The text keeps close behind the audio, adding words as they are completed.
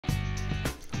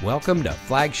Welcome to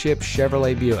Flagship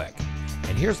Chevrolet Buick.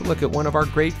 And here's a look at one of our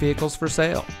great vehicles for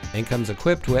sale. And comes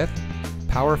equipped with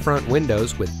power front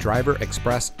windows with driver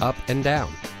express up and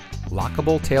down,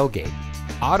 lockable tailgate,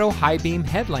 auto high beam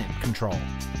headlamp control,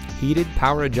 heated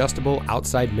power adjustable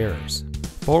outside mirrors,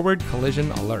 forward collision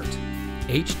alert,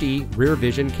 HD rear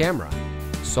vision camera,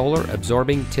 solar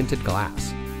absorbing tinted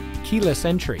glass, keyless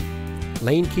entry,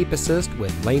 lane keep assist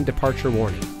with lane departure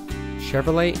warning,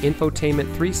 Chevrolet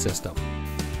Infotainment 3 system.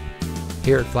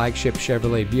 Here at Flagship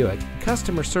Chevrolet Buick,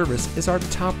 customer service is our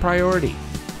top priority.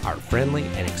 Our friendly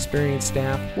and experienced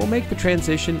staff will make the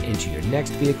transition into your next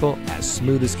vehicle as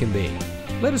smooth as can be.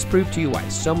 Let us prove to you why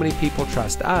so many people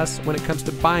trust us when it comes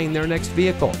to buying their next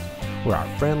vehicle, where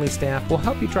our friendly staff will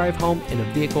help you drive home in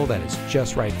a vehicle that is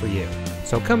just right for you.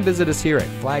 So come visit us here at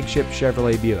Flagship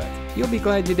Chevrolet Buick. You'll be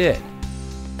glad you did.